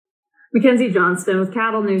Mackenzie Johnston with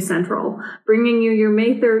Cattle News Central, bringing you your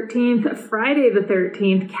May 13th, Friday the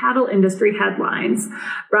 13th cattle industry headlines.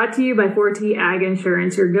 Brought to you by 4T Ag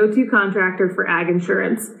Insurance, your go-to contractor for ag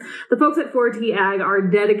insurance. The folks at 4T Ag are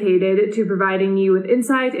dedicated to providing you with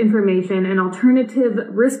insight, information, and alternative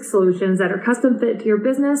risk solutions that are custom fit to your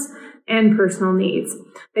business and personal needs.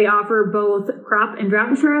 They offer both crop and drought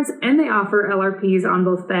insurance, and they offer LRPs on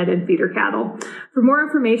both fed and feeder cattle. For more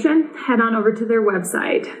information, head on over to their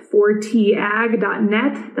website,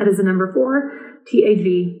 4tag.net. That is the number 4,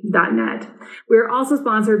 TAG.net. We are also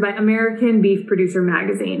sponsored by American Beef Producer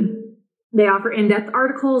Magazine. They offer in-depth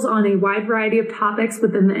articles on a wide variety of topics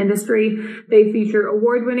within the industry. They feature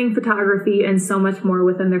award-winning photography and so much more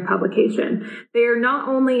within their publication. They are not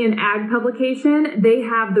only an ag publication, they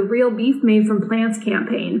have the Real Beef Made from Plants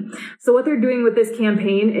campaign. So what they're doing with this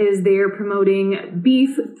campaign is they're promoting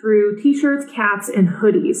beef through t-shirts, caps, and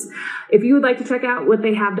hoodies. If you would like to check out what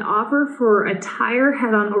they have to offer for attire,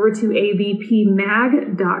 head on over to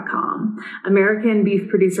avpmag.com. American Beef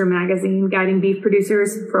Producer Magazine, guiding beef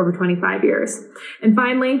producers for over 25 years. And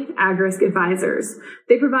finally, AgRisk Advisors.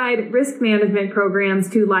 They provide risk management programs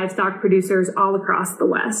to livestock producers all across the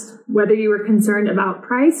West. Whether you are concerned about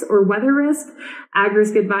price or weather risk,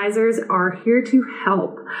 AgRisk Advisors are here to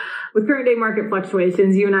help. With current day market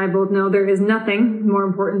fluctuations, you and I both know there is nothing more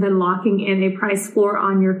important than locking in a price floor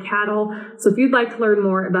on your cattle. So if you'd like to learn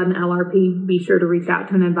more about an LRP, be sure to reach out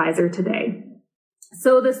to an advisor today.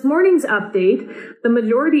 So this morning's update, the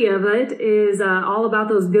majority of it is all about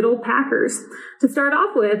those good old Packers. To start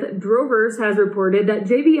off with, Drovers has reported that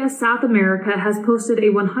JBS South America has posted a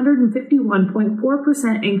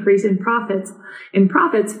 151.4% increase in profits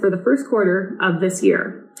for the first quarter of this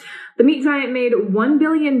year. The meat giant made $1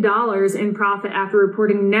 billion in profit after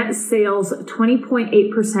reporting net sales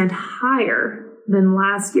 20.8% higher than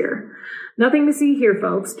last year. Nothing to see here,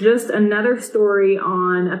 folks. Just another story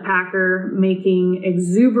on a packer making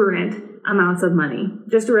exuberant amounts of money.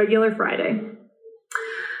 Just a regular Friday.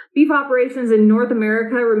 Beef operations in North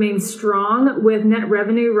America remain strong, with net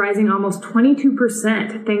revenue rising almost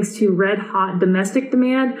 22% thanks to red-hot domestic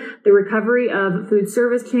demand, the recovery of food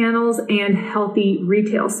service channels, and healthy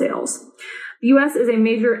retail sales. The U.S. is a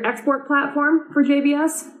major export platform for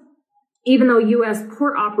JBS. Even though U.S.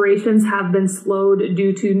 port operations have been slowed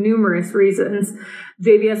due to numerous reasons,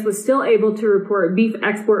 JBS was still able to report beef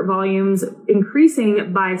export volumes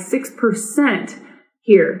increasing by 6%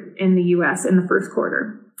 here in the U.S. in the first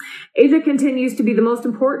quarter. Asia continues to be the most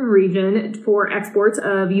important region for exports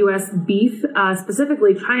of U.S. beef,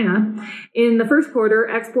 specifically China. In the first quarter,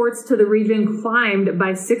 exports to the region climbed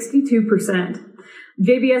by 62%.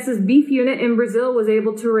 JBS's beef unit in Brazil was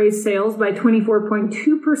able to raise sales by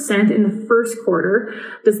 24.2% in the first quarter,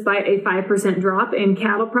 despite a 5% drop in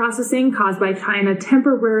cattle processing caused by China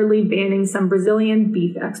temporarily banning some Brazilian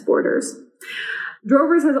beef exporters.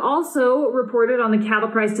 Drovers has also reported on the Cattle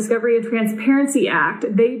Price Discovery and Transparency Act.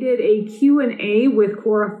 They did a Q&A with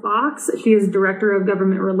Cora Fox. She is Director of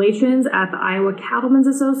Government Relations at the Iowa Cattlemen's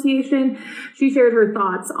Association. She shared her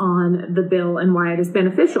thoughts on the bill and why it is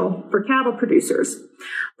beneficial for cattle producers.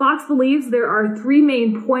 Fox believes there are 3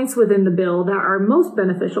 main points within the bill that are most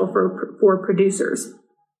beneficial for producers.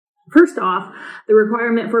 First off, the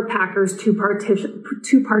requirement for packers to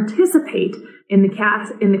participate in the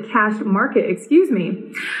cash market.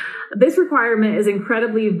 This requirement is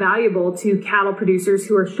incredibly valuable to cattle producers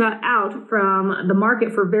who are shut out from the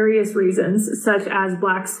market for various reasons, such as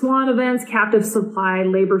black swan events, captive supply,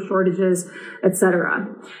 labor shortages, etc.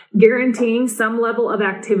 Guaranteeing some level of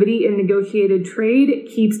activity in negotiated trade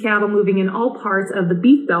keeps cattle moving in all parts of the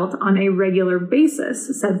beef belt on a regular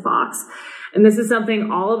basis, said Fox. And this is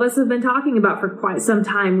something all of us have been talking about for quite some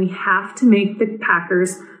time. We have to make the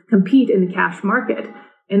packers compete in the cash market,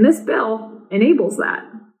 and this bill enables that.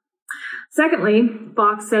 Secondly,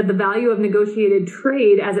 Fox said the value of negotiated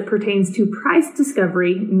trade as it pertains to price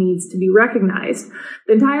discovery needs to be recognized.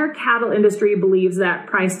 The entire cattle industry believes that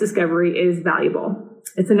price discovery is valuable.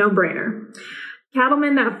 It's a no-brainer.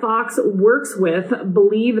 Cattlemen that Fox works with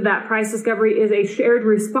believe that price discovery is a shared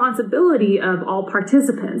responsibility of all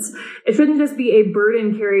participants. It shouldn't just be a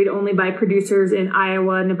burden carried only by producers in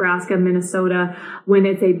Iowa, Nebraska, Minnesota, when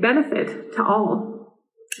it's a benefit to all.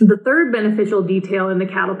 The third beneficial detail in the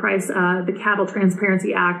Cattle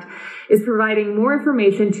Transparency Act is providing more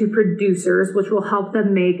information to producers, which will help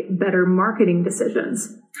them make better marketing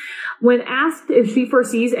decisions. When asked if she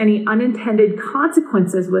foresees any unintended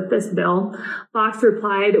consequences with this bill, Fox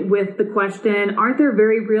replied with the question, "Aren't there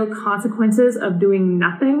very real consequences of doing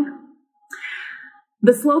nothing?"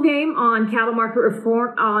 The slow game on cattle market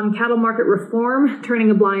reform, turning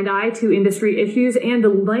a blind eye to industry issues and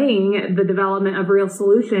delaying the development of real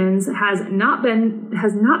solutions has not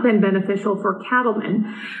been beneficial for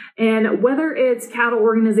cattlemen. And whether it's cattle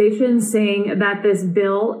organizations saying that this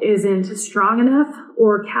bill isn't strong enough,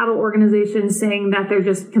 or cattle organizations saying that they're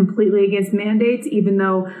just completely against mandates, even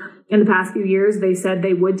though in the past few years they said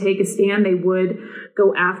they would take a stand, they would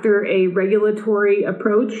go after a regulatory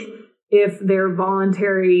approach if their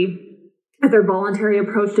voluntary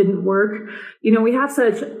approach didn't work. You know, we have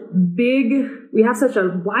such a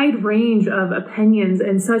wide range of opinions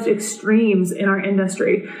and such extremes in our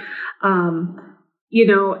industry. You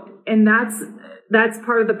know, and that's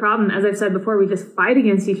part of the problem. As I've said before, we just fight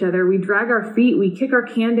against each other. We drag our feet. We kick our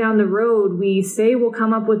can down the road. We say we'll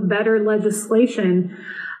come up with better legislation.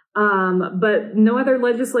 But no other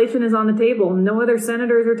legislation is on the table. No other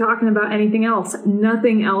senators are talking about anything else.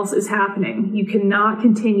 Nothing else is happening. You cannot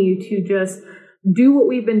continue to just do what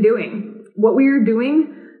we've been doing. What we are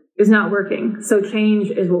doing is not working. So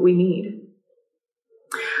change is what we need.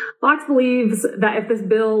 Fox believes that if this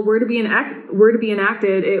bill were to be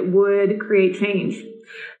enacted, it would create change.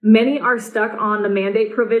 Many are stuck on the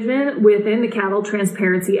mandate provision within the Cattle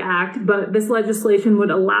Transparency Act, but this legislation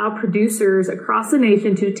would allow producers across the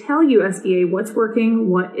nation to tell USDA what's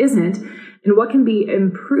working, what isn't, and what can be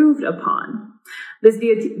improved upon. This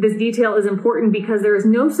detail is important because there is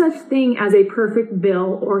no such thing as a perfect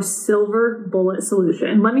bill or silver bullet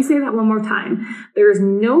solution. Let me say that one more time. There is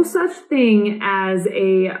no such thing as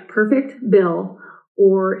a perfect bill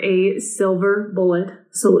or a silver bullet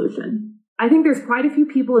solution. I think there's quite a few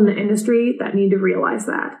people in the industry that need to realize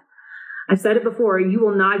that. I've said it before, you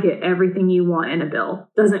will not get everything you want in a bill.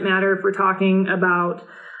 Doesn't matter if we're talking about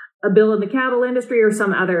a bill in the cattle industry or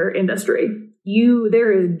some other industry.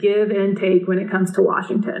 There is give and take when it comes to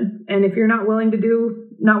Washington. And if you're not willing to do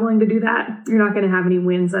that, you're not going to have any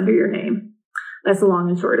wins under your name. That's the long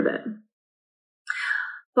and short of it.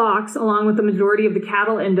 Fox, along with the majority of the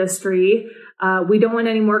cattle industry, we don't want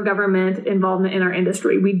any more government involvement in our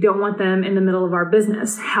industry. We don't want them in the middle of our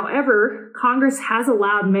business. However, Congress has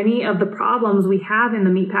allowed many of the problems we have in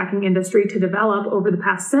the meatpacking industry to develop over the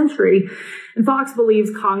past century, and Fox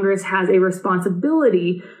believes Congress has a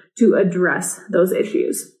responsibility to address those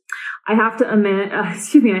issues. I have to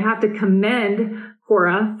commend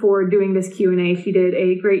Cora for doing this Q&A. She did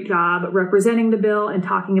a great job representing the bill and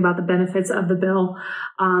talking about the benefits of the bill.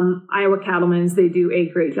 Iowa Cattlemen's, they do a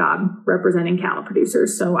great job representing cattle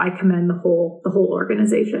producers, so I commend the whole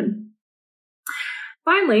organization.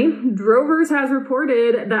 Finally, Drovers has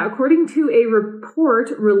reported that according to a report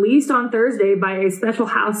released on Thursday by a special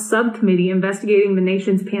House subcommittee investigating the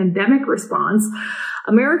nation's pandemic response,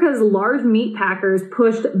 America's large meat packers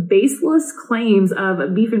pushed baseless claims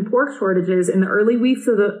of beef and pork shortages in the early weeks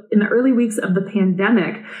of the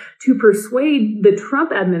pandemic to persuade the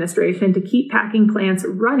Trump administration to keep packing plants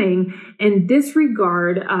running and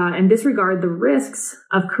disregard the risks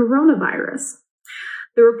of coronavirus.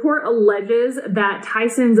 The report alleges that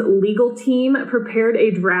Tyson's legal team prepared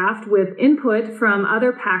a draft with input from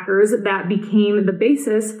other packers that became the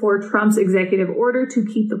basis for Trump's executive order to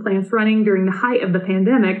keep the plants running during the height of the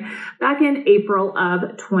pandemic back in April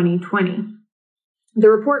of 2020. The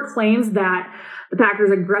report claims that the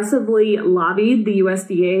packers aggressively lobbied the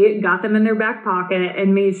USDA, got them in their back pocket,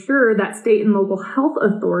 and made sure that state and local health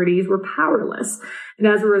authorities were powerless. And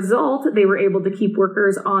as a result, they were able to keep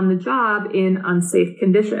workers on the job in unsafe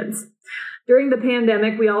conditions. During the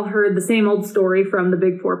pandemic, we all heard the same old story from the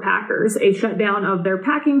Big Four packers. A shutdown of their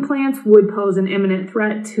packing plants would pose an imminent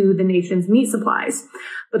threat to the nation's meat supplies.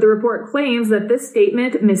 But the report claims that this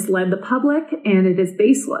statement misled the public and it is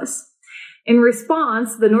baseless. In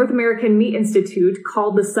response, the North American Meat Institute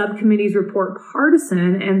called the subcommittee's report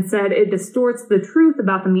partisan and said it distorts the truth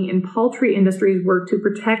about the meat and poultry industry's work to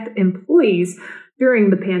protect employees during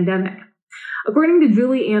the pandemic. According to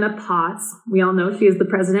Julie Anna Potts, we all know she is the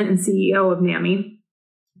president and CEO of NAMI,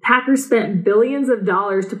 packers spent billions of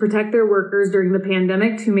dollars to protect their workers during the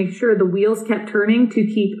pandemic to make sure the wheels kept turning to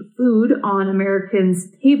keep food on Americans'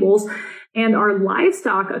 tables and our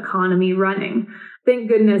livestock economy running. Thank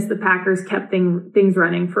goodness the packers kept things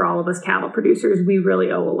running for all of us cattle producers. We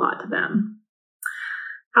really owe a lot to them.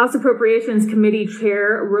 House Appropriations Committee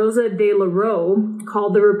Chair Rosa DeLaRue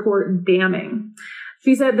called the report damning.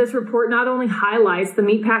 She said this report not only highlights the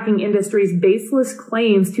meatpacking industry's baseless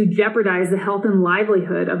claims to jeopardize the health and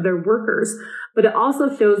livelihood of their workers, but it also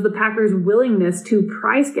shows the packers' willingness to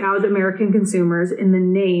price gouge American consumers in the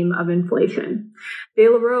name of inflation. De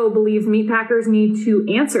La Rue believes meatpackers need to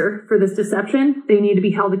answer for this deception. They need to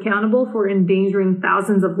be held accountable for endangering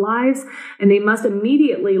thousands of lives, and they must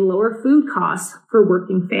immediately lower food costs for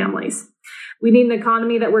working families. We need an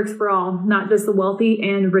economy that works for all, not just the wealthy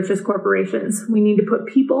and richest corporations. We need to put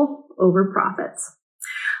people over profits.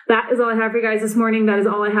 That is all I have for you guys this morning. That is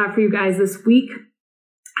all I have for you guys this week.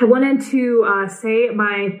 I wanted to say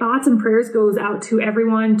my thoughts and prayers goes out to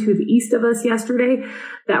everyone to the east of us yesterday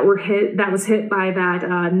that was hit by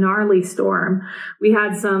that gnarly storm. We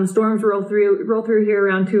had some storms roll through here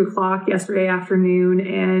around 2:00 yesterday afternoon,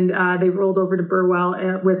 and they rolled over to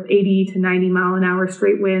Burwell with 80 to 90 mile an hour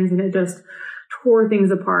straight winds, and it just tore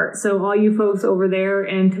things apart. So all you folks over there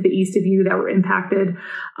and to the east of you that were impacted,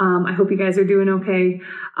 I hope you guys are doing okay.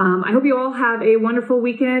 I hope you all have a wonderful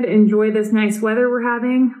weekend. Enjoy this nice weather we're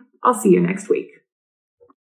having. I'll see you next week.